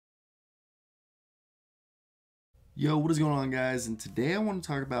Yo, what is going on, guys? And today I want to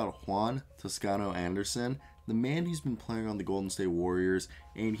talk about Juan Toscano-Anderson, the man who's been playing on the Golden State Warriors,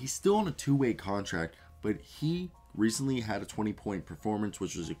 and he's still on a two-way contract, but he recently had a 20-point performance,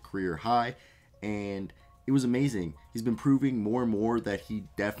 which was a career high, and it was amazing. He's been proving more and more that he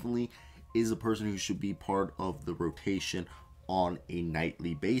definitely is a person who should be part of the rotation on a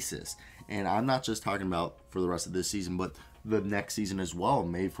nightly basis. And I'm not just talking about for the rest of this season, but the next season as well,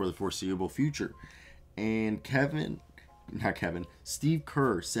 made for the foreseeable future. And Steve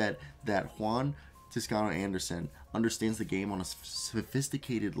Kerr said that Juan Toscano-Anderson understands the game on a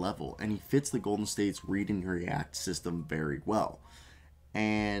sophisticated level, and he fits the Golden State's read and react system very well.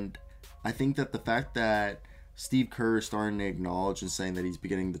 And I think that the fact that Steve Kerr is starting to acknowledge and saying that he's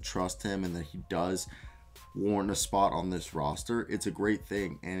beginning to trust him and that he does warrant a spot on this roster, it's a great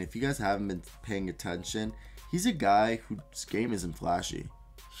thing. And if you guys haven't been paying attention, he's a guy whose game isn't flashy.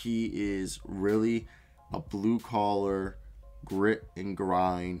 He is really a blue-collar, grit and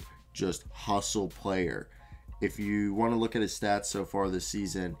grind, just hustle player. If you want to look at his stats so far this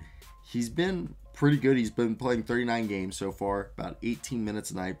season, he's been pretty good. He's been playing 39 games so far, about 18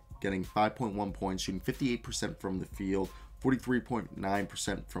 minutes a night, getting 5.1 points, shooting 58% from the field,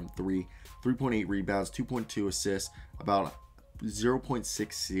 43.9% from three, 3.8 rebounds, 2.2 assists, about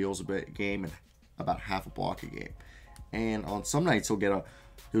 0.6 steals a game, and about half a block a game. And on some nights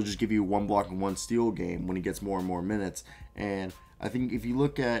he'll just give you one block and one steal game when he gets more and more minutes. And I think if you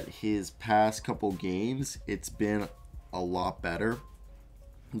look at his past couple games, it's been a lot better.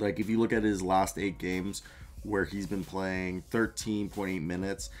 Like if you look at his last 8 games where he's been playing 13.8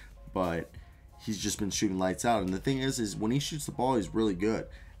 minutes, but he's just been shooting lights out. And the thing is when he shoots the ball, he's really good.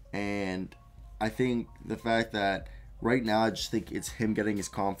 And I think the fact that right now, I just think it's him getting his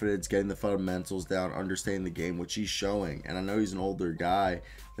confidence, getting the fundamentals down, understanding the game, which he's showing. And I know he's an older guy,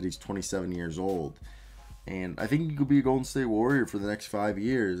 that he's 27 years old. And I think he could be a Golden State Warrior for the next 5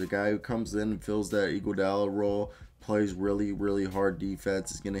 years. A guy who comes in and fills that Iguodala role, plays really, really hard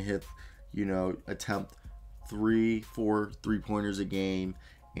defense, is going to hit, attempt 4 3-pointers a game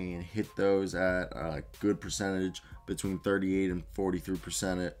and hit those at a good percentage, between 38 and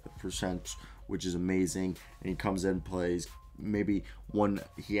 43%, which is amazing. And he comes in, plays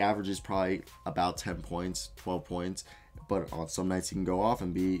he averages probably about 10 points, 12 points, but on some nights he can go off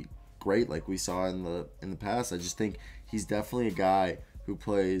and be great, like we saw in the past. I just think he's definitely a guy who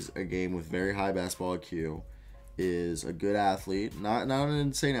plays a game with very high basketball IQ, is a good athlete, not an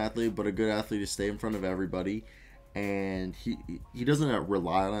insane athlete, but a good athlete to stay in front of everybody. And he doesn't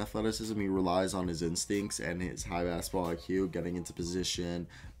rely on athleticism. He relies on his instincts and his high basketball IQ, getting into position,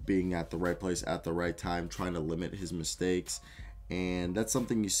 being at the right place at the right time, trying to limit his mistakes. And that's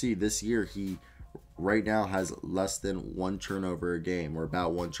something you see this year. He right now has less than 1 turnover a game, or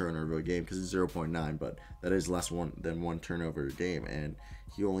about 1 turnover a game, because it's 0.9, but that is less than 1 turnover a game. And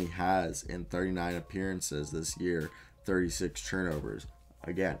he only has, in 39 appearances this year, 36 turnovers.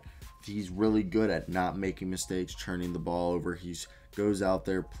 Again, he's really good at not making mistakes, turning the ball over. He goes out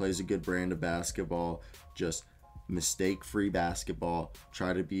there, plays a good brand of basketball, just mistake-free basketball,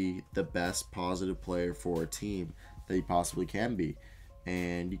 try to be the best positive player for a team that he possibly can be.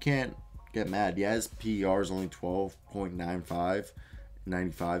 And you can't get mad. Yeah, his PER is only 12.95,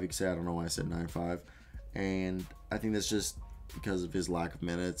 95, you could say. I don't know why I said 95. And I think that's just because of his lack of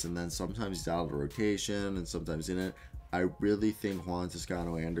minutes, and then sometimes he's out of the rotation and sometimes in it. I really think Juan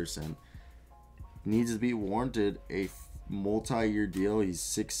Toscano-Anderson needs to be warranted a multi-year deal. He's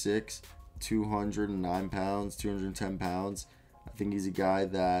 6'6", 209 pounds, 210 pounds. I think he's a guy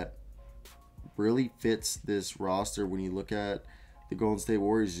that really fits this roster. When you look at the Golden State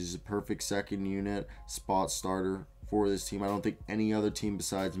Warriors, he's a perfect second unit spot starter for this team. I don't think any other team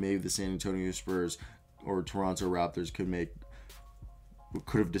besides maybe the San Antonio Spurs or Toronto Raptors could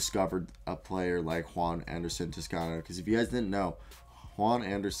have discovered a player like Juan Anderson Toscano. Because if you guys didn't know, Juan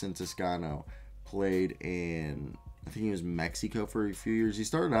Anderson Toscano played in, I think he was Mexico for a few years. He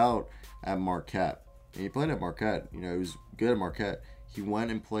started out at Marquette, and he played at Marquette. He was good at Marquette. He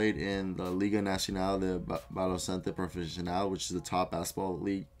went and played in the Liga Nacional de Baloncesto Profesional, which is the top basketball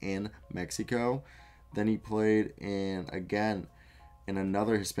league in Mexico. Then he played in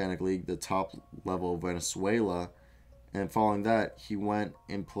another Hispanic league, the top level of Venezuela. And following that, he went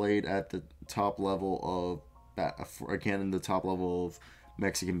and played at the top level in the top level of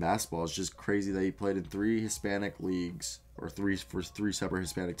Mexican basketball. It's just crazy that he played in 3 Hispanic leagues, or 3 separate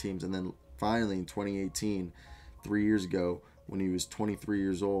Hispanic teams. And then finally in 2018, 3 years ago, when he was 23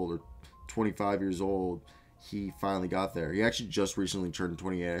 years old or 25 years old, he finally got there. He actually just recently turned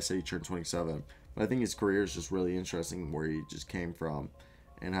 28. I said he turned 27. But I think his career is just really interesting, where he just came from.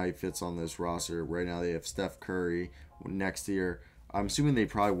 and how he fits on this roster. Right now they have Steph Curry. Next year, I'm assuming they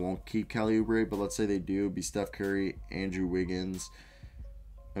probably won't keep Kelly Oubre, but let's say they do. It'd be Steph Curry, Andrew Wiggins.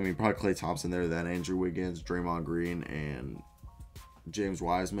 I mean, probably Klay Thompson there, then Andrew Wiggins, Draymond Green, and James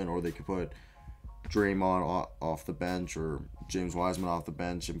Wiseman. Or they could put Draymond off the bench or James Wiseman off the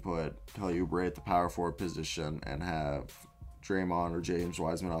bench and put Kelly Oubre at the power forward position and have Draymond or James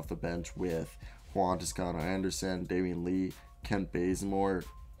Wiseman off the bench with Juan Toscano-Anderson, Damian Lee, Kent Bazemore,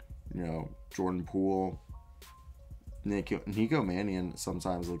 Jordan Poole. Nico Mannion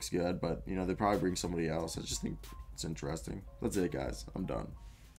sometimes looks good, but they probably bring somebody else. I just think it's interesting. That's it, guys. I'm done.